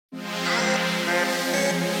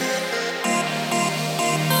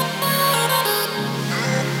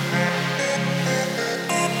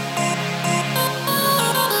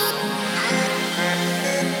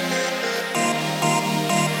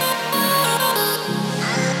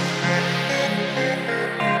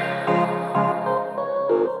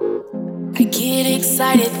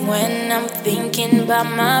excited when I'm thinking about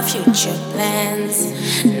my future plans.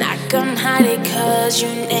 Not gonna hide it, cause you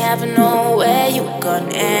never know where you gonna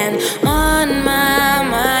end. On my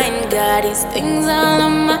mind, got these things all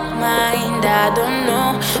on my mind. I don't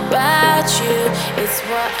know about you, it's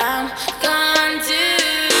what I'm gonna do.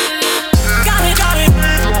 Got it, got it.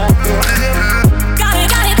 Got it,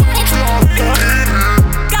 got it.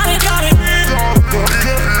 Got it, got it.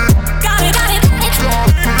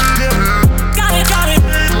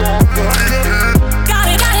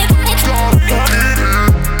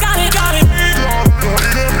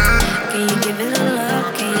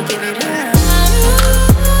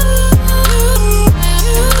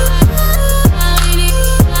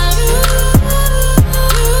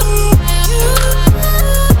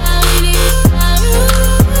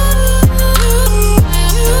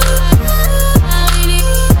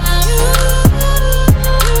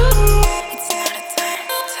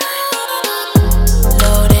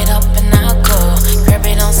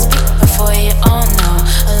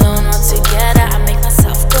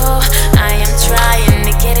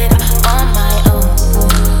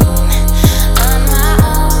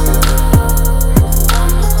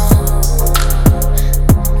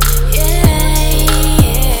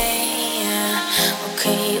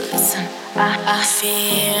 I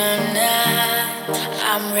feel now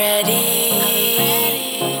I'm ready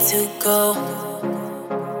to go.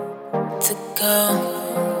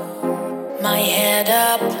 My head up.